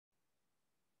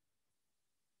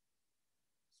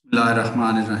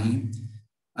Bismillahirrahmanirrahim.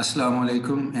 Assalamu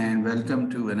alaikum and welcome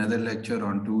to another lecture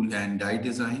on tool and die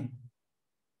design.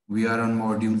 We are on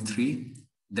module 3,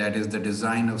 that is the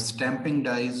design of stamping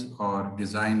dies or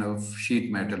design of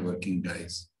sheet metal working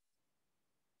dies.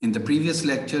 In the previous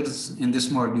lectures in this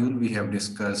module, we have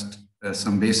discussed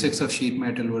some basics of sheet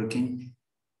metal working.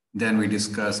 Then we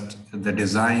discussed the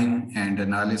design and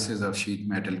analysis of sheet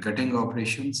metal cutting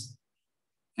operations.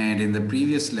 And in the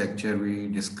previous lecture, we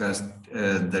discussed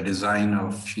the design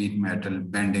of sheet metal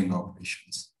bending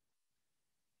operations.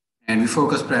 And we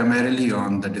focused primarily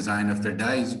on the design of the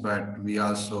dies, but we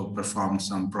also performed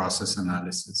some process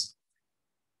analysis.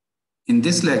 In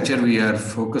this lecture, we are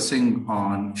focusing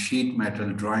on sheet metal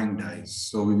drawing dies.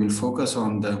 So we will focus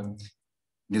on the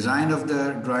design of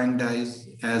the drawing dies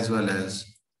as well as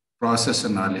process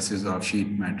analysis of sheet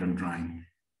metal drawing.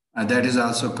 That is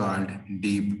also called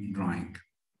deep drawing.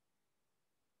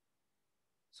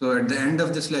 So at the end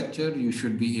of this lecture, you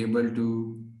should be able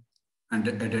to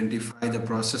identify the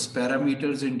process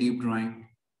parameters in deep drawing.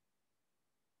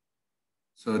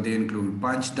 So they include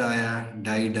punch dia,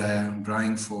 die dia,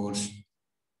 drawing force,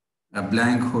 a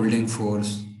blank holding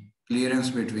force, clearance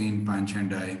between punch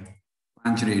and die,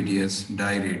 punch radius,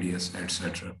 die radius,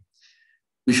 etc.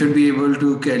 We should be able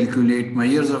to calculate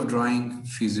measures of drawing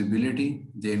feasibility.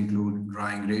 They include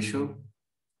drawing ratio,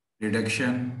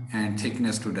 reduction, and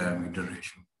thickness to diameter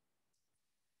ratio.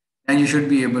 And you should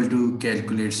be able to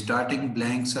calculate starting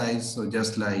blank size. So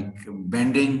just like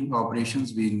bending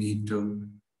operations, we need to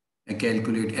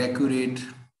calculate accurate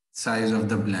size of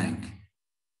the blank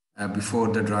before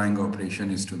the drawing operation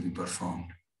is to be performed.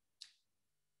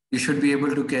 You should be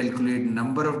able to calculate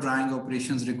number of drawing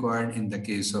operations required in the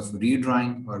case of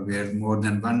redrawing or where more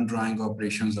than one drawing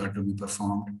operations are to be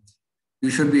performed.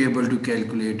 You should be able to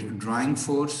calculate drawing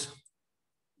force,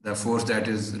 the force that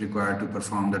is required to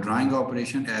perform the drawing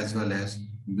operation, as well as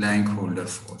blank holder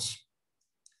force.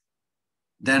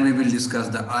 Then we will discuss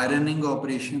the ironing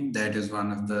operation. That is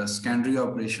one of the secondary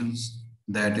operations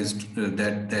that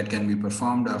can be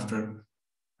performed after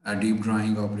a deep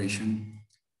drawing operation.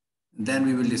 Then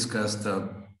we will discuss the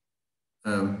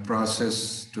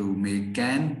process to make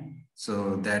can.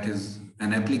 So that is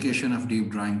an application of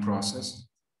deep drawing process.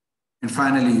 And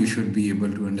finally, you should be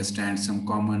able to understand some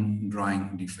common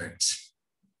drawing defects.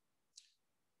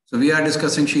 So we are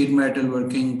discussing sheet metal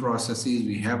working processes.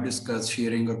 We have discussed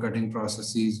shearing or cutting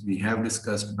processes. We have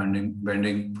discussed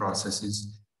bending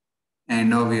processes.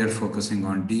 And now we are focusing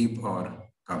on deep or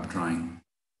cup drawing.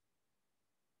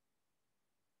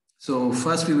 So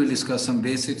first we will discuss some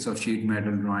basics of sheet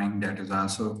metal drawing, that is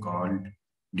also called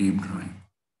deep drawing.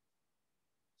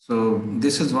 So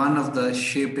this is one of the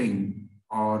shaping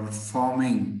or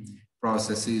forming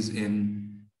processes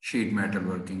in sheet metal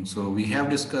working. So we have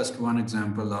discussed one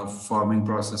example of forming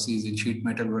processes in sheet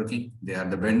metal working. They are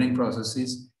the bending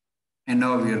processes. And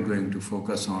now we are going to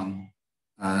focus on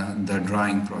the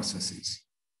drawing processes.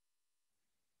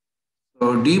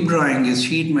 So deep drawing is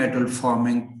sheet metal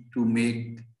forming to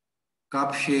make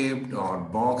cup-shaped or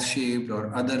box-shaped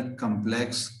or other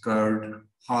complex, curved,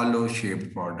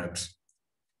 hollow-shaped products.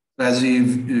 As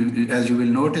you will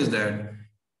notice that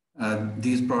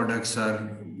these products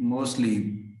are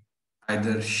mostly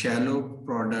either shallow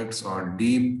products or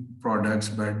deep products,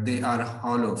 but they are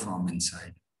hollow from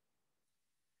inside.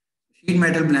 Sheet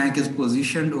metal blank is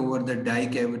positioned over the die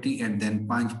cavity and then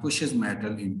punch pushes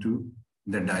metal into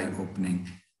the die opening.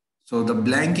 So the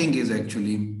blanking is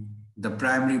actually the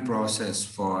primary process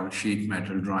for sheet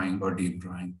metal drawing or deep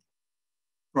drawing.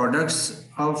 Products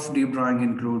of deep drawing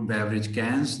include beverage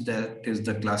cans, that is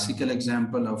the classical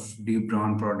example of deep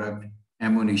drawn product,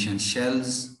 ammunition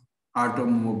shells,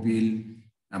 automobile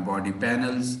body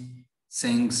panels,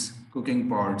 sinks, cooking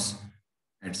pots,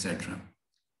 etc.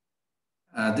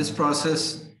 This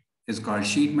process is called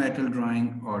sheet metal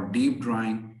drawing or deep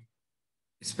drawing,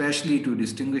 especially to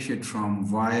distinguish it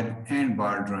from wire and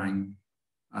bar drawing.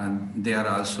 They are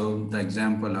also the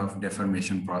example of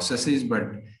deformation processes,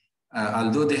 but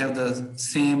although they have the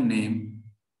same name,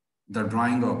 the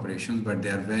drawing operations, but they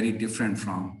are very different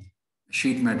from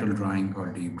sheet metal drawing or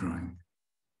deep drawing.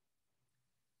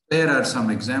 There are some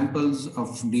examples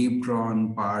of deep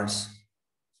drawn parts.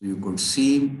 So you could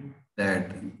see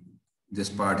that this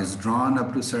part is drawn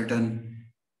up to certain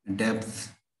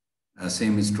depth.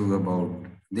 Same is true about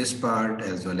this part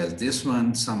as well as this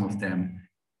one. Some of them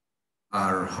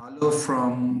are hollow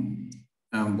from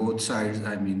both sides.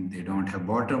 I mean, they don't have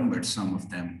bottom, but some of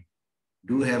them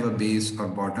do have a base or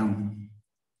bottom.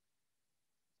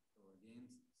 So again,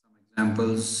 some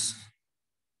examples.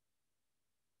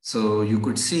 So you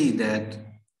could see that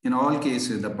in all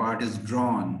cases, the part is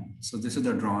drawn. So this is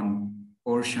the drawn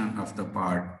portion of the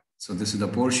part. So this is the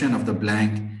portion of the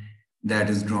blank that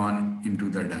is drawn into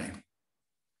the die.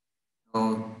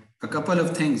 So a couple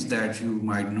of things that you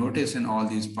might notice in all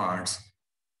these parts.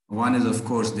 One is, of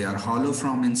course, they are hollow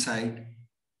from inside.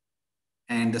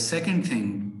 And the second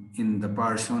thing in the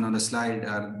parts shown on the slide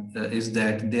is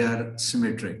that they are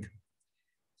symmetric.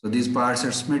 So these parts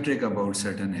are symmetric about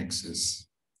certain axes.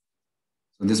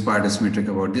 So this part is symmetric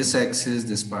about this axis,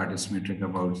 this part is symmetric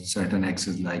about certain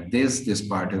axes like this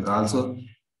part is also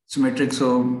symmetric.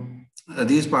 So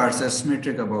these parts are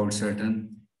symmetric about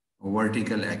certain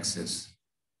vertical axis.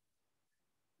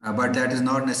 But that is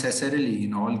not necessarily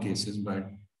in all cases, but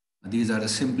these are the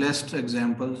simplest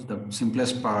examples, the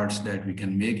simplest parts that we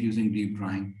can make using deep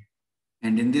drawing.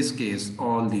 And in this case,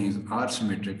 all these are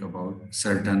symmetric about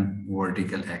certain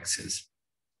vertical axes.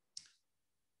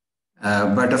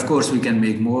 But of course, we can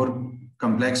make more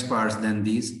complex parts than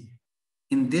these.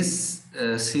 In this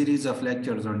series of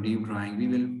lectures on deep drawing, we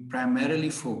will primarily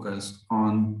focus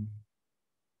on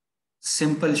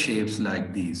simple shapes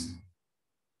like these.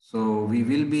 So we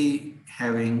will be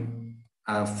having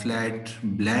a flat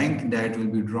blank that will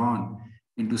be drawn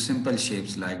into simple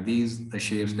shapes like these, the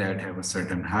shapes that have a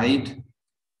certain height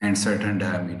and certain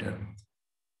diameter.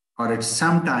 Or at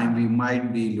some time, we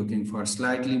might be looking for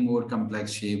slightly more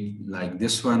complex shape like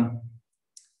this one,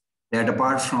 that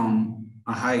apart from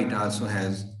a height also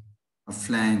has a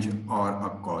flange or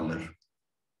a collar.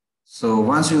 So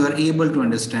once you are able to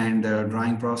understand the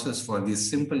drawing process for these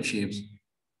simple shapes,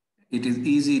 it is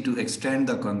easy to extend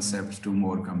the concepts to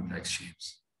more complex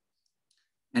shapes.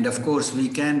 And of course, we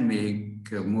can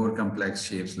make more complex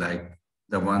shapes like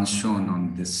the ones shown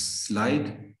on this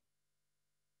slide.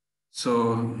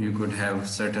 So you could have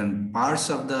certain parts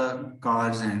of the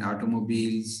cars and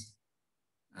automobiles,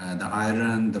 the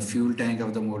iron, the fuel tank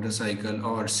of the motorcycle,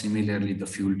 or similarly the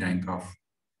fuel tank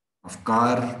of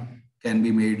car can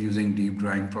be made using deep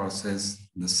drawing process,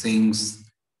 the sinks,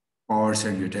 pots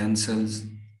and utensils.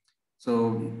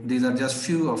 So these are just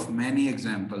few of many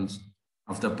examples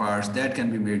of the parts that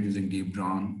can be made using deep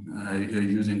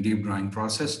drawing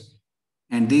process.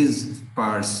 And these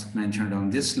parts mentioned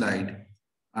on this slide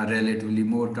are relatively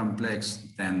more complex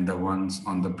than the ones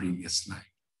on the previous slide.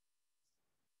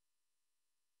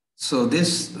 So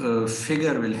this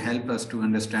figure will help us to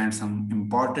understand some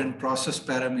important process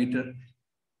parameter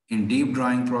in deep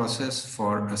drawing process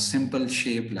for a simple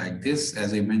shape like this.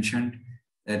 As I mentioned,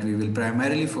 that we will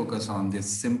primarily focus on this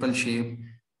simple shape,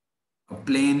 a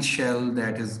plain shell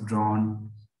that is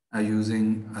drawn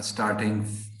using a starting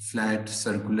flat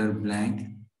circular blank.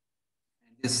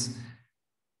 This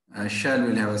shell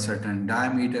will have a certain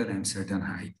diameter and certain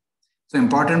height. So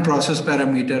important process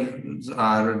parameters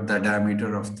are the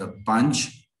diameter of the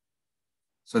punch.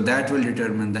 So that will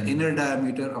determine the inner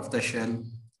diameter of the shell.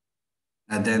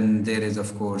 And then there is,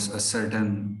 of course, a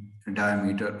certain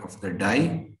diameter of the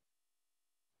die.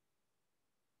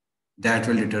 That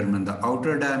will determine the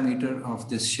outer diameter of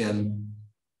this shell,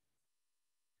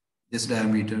 this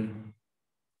diameter.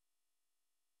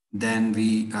 Then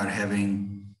we are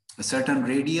having a certain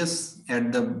radius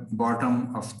at the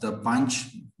bottom of the punch,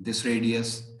 this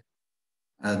radius.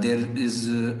 There is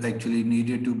actually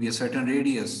needed to be a certain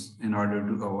radius in order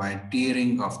to avoid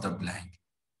tearing of the blank.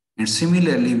 And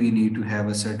similarly, we need to have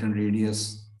a certain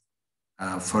radius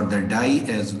for the die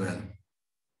as well.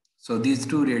 So these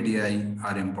two radii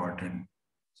are important.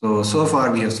 So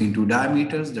far we have seen two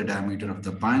diameters, the diameter of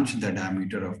the punch, the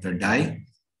diameter of the die,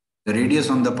 the radius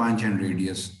on the punch and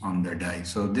radius on the die.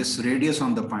 So this radius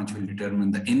on the punch will determine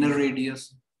the inner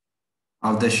radius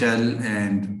of the shell,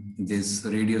 and this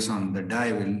radius on the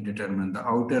die will determine the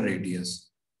outer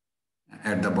radius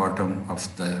at the bottom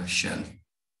of the shell.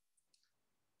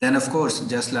 Then of course,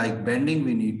 just like bending,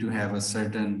 we need to have a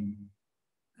certain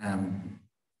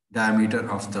diameter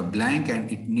of the blank,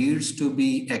 and it needs to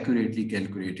be accurately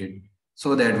calculated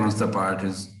so that once the part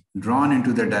is drawn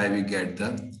into the die, we get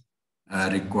the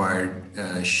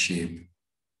required shape.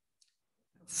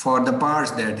 For the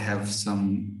parts that have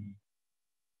some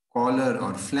collar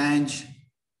or flange,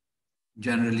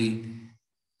 generally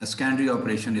a secondary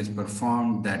operation is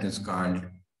performed that is called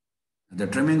the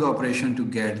trimming operation to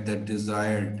get the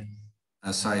desired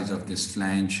size of this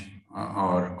flange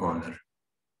or collar.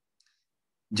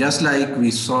 Just like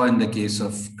we saw in the case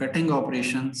of cutting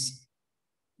operations,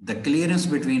 the clearance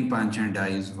between punch and die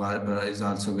is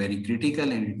also very critical,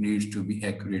 and it needs to be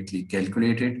accurately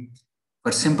calculated.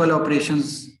 For simple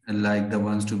operations like the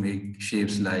ones to make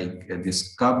shapes like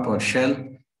this cup or shell,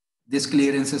 this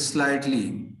clearance is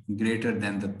slightly greater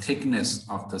than the thickness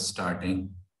of the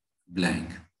starting blank.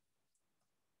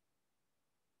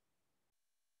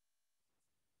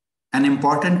 An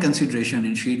important consideration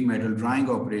in sheet metal drawing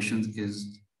operations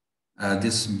is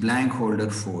this blank holder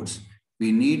force.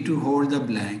 We need to hold the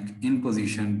blank in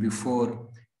position before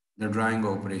the drawing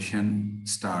operation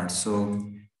starts. So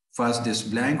first this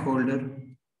blank holder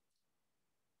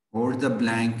holds the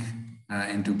blank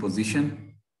into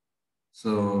position.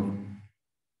 So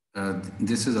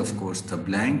this is of course the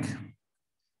blank.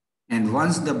 And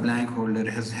once the blank holder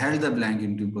has held the blank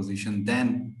into position,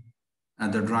 then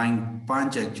the drawing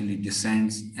punch actually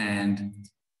descends and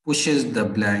pushes the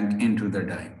blank into the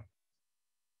die.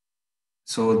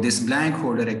 So this blank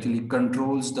holder actually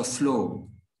controls the flow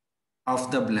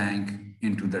of the blank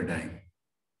into the die.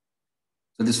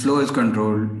 So this flow is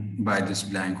controlled by this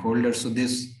blank holder. So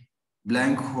this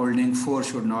blank holding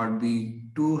force should not be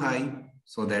too high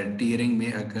so that tearing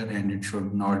may occur, and it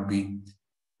should not be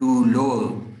too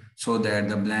low so that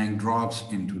the blank drops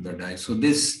into the die. So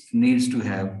this needs to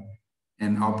have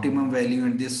an optimum value,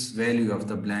 and this value of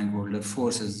the blank holder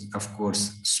force is of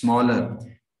course smaller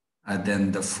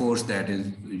than the force that is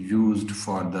used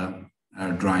for the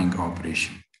drawing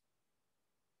operation.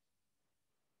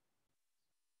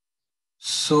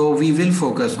 So we will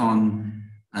focus on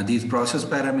these process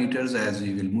parameters. As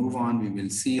we will move on, we will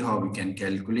see how we can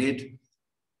calculate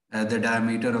the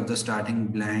diameter of the starting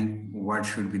blank, what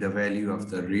should be the value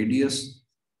of the radius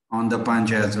on the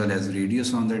punch as well as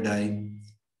radius on the die.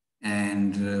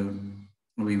 And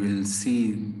we will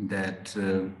see that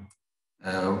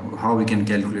how we can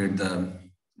calculate the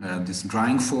this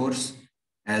drawing force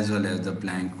as well as the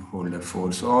blank holder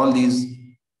force. So all these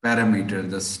parameters,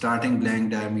 the starting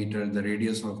blank diameter, the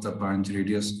radius of the punch,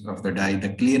 radius of the die, the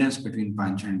clearance between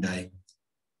punch and die,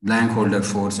 blank holder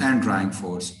force and drawing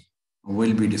force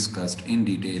will be discussed in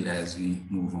detail as we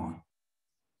move on.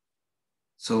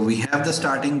 So we have the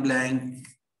starting blank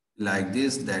like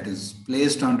this that is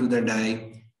placed onto the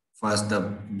die. First, the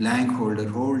blank holder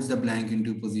holds the blank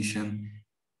into position.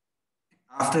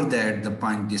 After that, the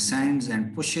punch descends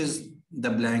and pushes the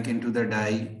blank into the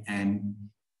die. And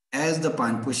as the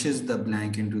punch pushes the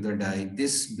blank into the die,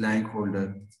 this blank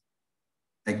holder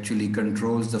actually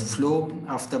controls the flow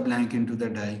of the blank into the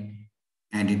die,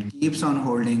 and it keeps on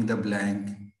holding the blank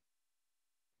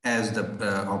as the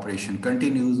operation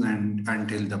continues and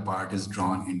until the part is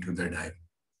drawn into the die.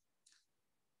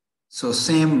 So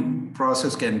same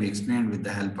process can be explained with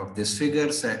the help of this figure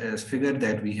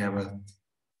that we have a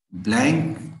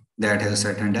blank that has a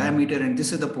certain diameter, and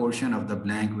this is the portion of the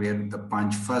blank where the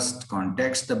punch first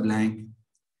contacts the blank,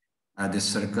 this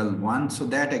circle 1. So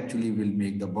that actually will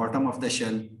make the bottom of the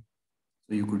shell.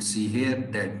 So you could see here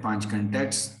that punch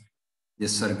contacts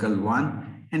this circle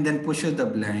 1 and then pushes the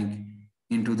blank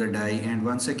into the die. And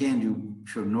once again, you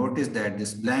should notice that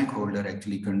this blank holder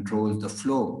actually controls the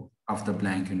flow of the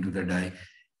blank into the die.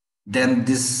 Then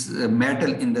this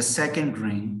metal in the second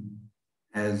ring,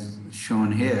 as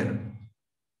shown here,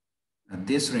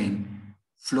 this ring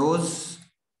flows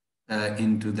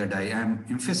into the die. I'm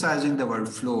emphasizing the word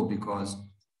flow because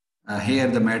here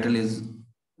the metal is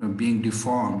being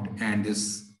deformed, and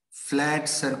this flat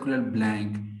circular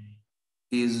blank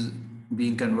is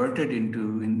being converted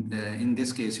into, in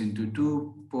this case, into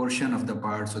two portions of the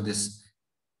part. So this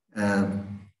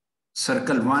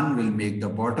circle 1 will make the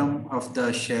bottom of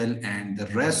the shell, and the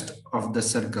rest of the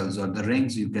circles or the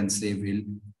rings, you can say, will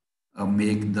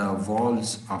make the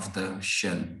walls of the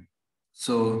shell.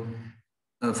 So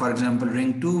for example,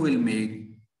 ring 2 will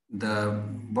make the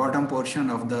bottom portion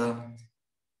of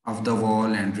the wall,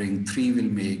 and ring 3 will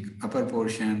make upper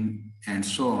portion, and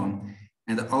so on.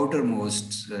 And the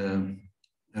outermost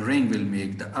ring will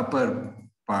make the upper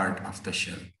part of the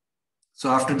shell. So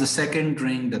after the second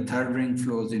ring, the third ring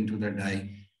flows into the die,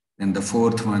 then the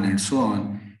fourth one, and so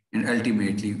on. And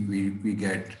ultimately, we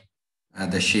get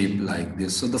the shape like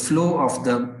this. So the flow of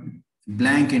the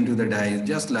blank into the die is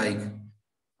just like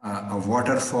a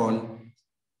waterfall.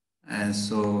 And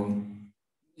so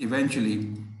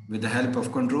eventually, with the help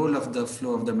of control of the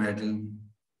flow of the metal,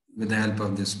 with the help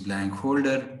of this blank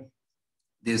holder,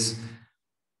 this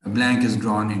blank is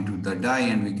drawn into the die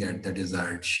and we get the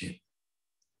desired shape.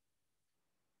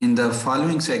 In the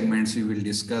following segments, we will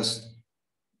discuss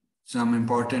some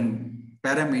important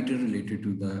parameters related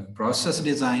to the process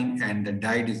design and the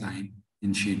die design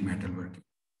in sheet metal working.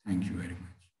 Thank you very much.